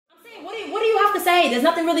say. There's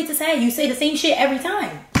nothing really to say. You say the same shit every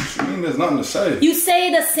time. What you mean there's nothing to say? You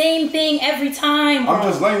say the same thing every time, bro. I'm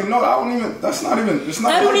just letting you know. I don't even. That's not even. It's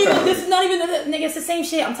not. This is not even. Nigga, it's the same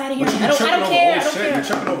shit. I'm tired of hearing it. I don't care. You're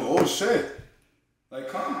tripping over old shit. Like,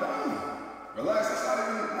 calm down. Relax. That's not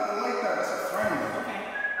even nothing like that. That's a friend. Okay.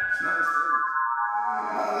 It's not serious.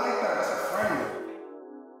 Nothing like that. That's a friend.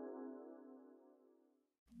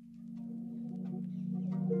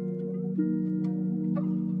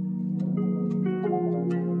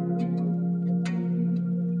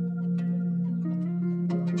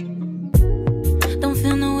 Don't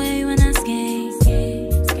feel no way when I skate.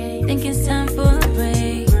 Think it's time for a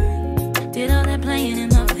break. Did all that playing in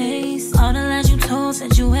my face. All the lies you told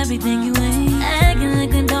said you everything you ain't. Acting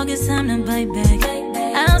like a dog, it's time to bite back.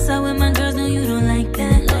 Outside with my girls, no, you don't like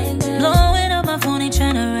that. Blowing up my phone, ain't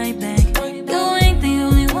tryna write back. You ain't the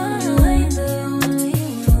only one.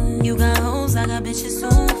 You got hoes, I got bitches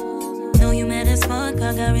too. Know you mad as fuck,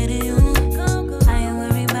 I got rid of you. I ain't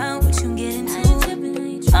worried about what you get into.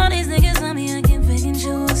 All these niggas on me, I can pick and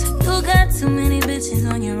choose. You got too many bitches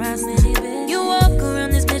on your roster. You walk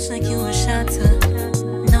around this bitch like you a shotter.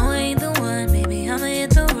 No, I ain't the one, baby, I'ma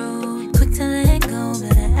hit the road. Quick to let go,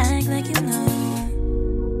 better act like you know.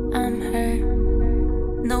 I'm hurt.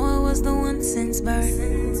 Know I was the one since birth.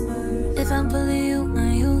 If I bully you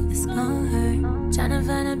on you, it's gon' hurt. Tryna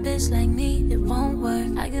find a bitch like me, it won't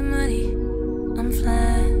work. I get money, I'm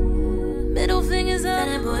fly. Middle fingers up,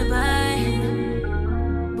 that boy bye.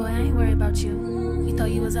 Boy, I ain't worried about you. You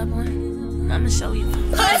thought you was up one? I'ma show you.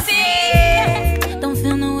 Pussy! Don't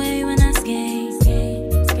feel no way when I skate.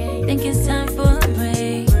 Think it's time for a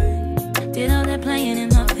break. Did all that playing in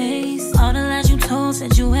my face. All the lies you told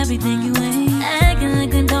said you everything you ain't. Acting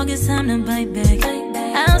like a dog, it's time to bite back.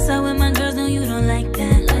 Outside with my girls, no, you don't like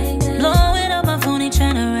that. Blowing up my phone, ain't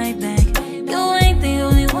tryna write back. You ain't the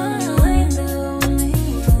only one.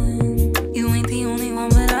 You ain't the only one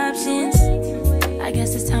with options. I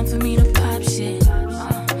guess it's time for me to pop shit.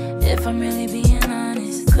 If I'm really being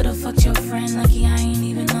honest, could've fucked your friend, lucky I ain't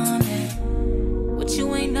even on it. What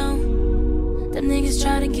you ain't know? Them niggas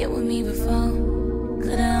tried to get with me before.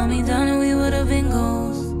 Could've held me down and we would've been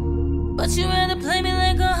goals. But you rather play me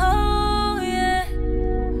like a hoe, yeah.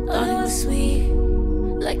 Thought it was sweet,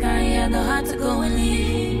 like I ain't had the heart to go and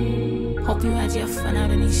leave. Hope you had your fun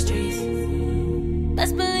out in these streets.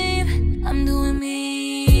 Best believe I'm doing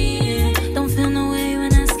me. Don't feel no way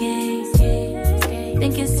when I skate.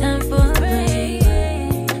 Think it's time for a break.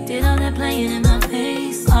 Did all that playing in my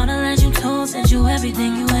face. All the lies you told said you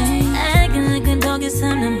everything you ain't. Acting like a dog, it's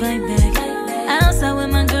time to bite back. Outside with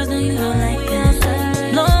my girls, no, you don't like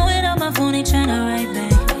that. Blowing up my phone, ain't tryna write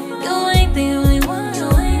back. You ain't the only one.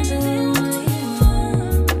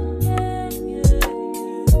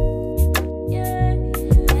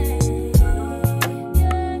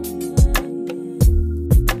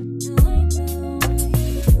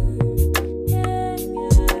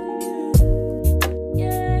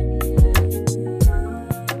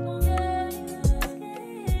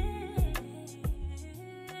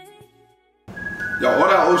 Yo, all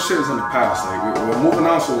that old shit is in the past. Like, we're moving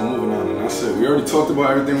on, so we're moving on. And that's it. We already talked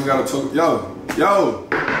about everything we gotta talk. Yo,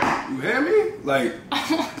 you hear me? Like,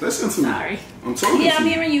 listen to me. Sorry. I'm talking to you. Yeah, I'm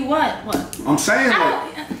hearing you. What? I'm saying,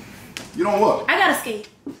 like, you know what? I gotta skate.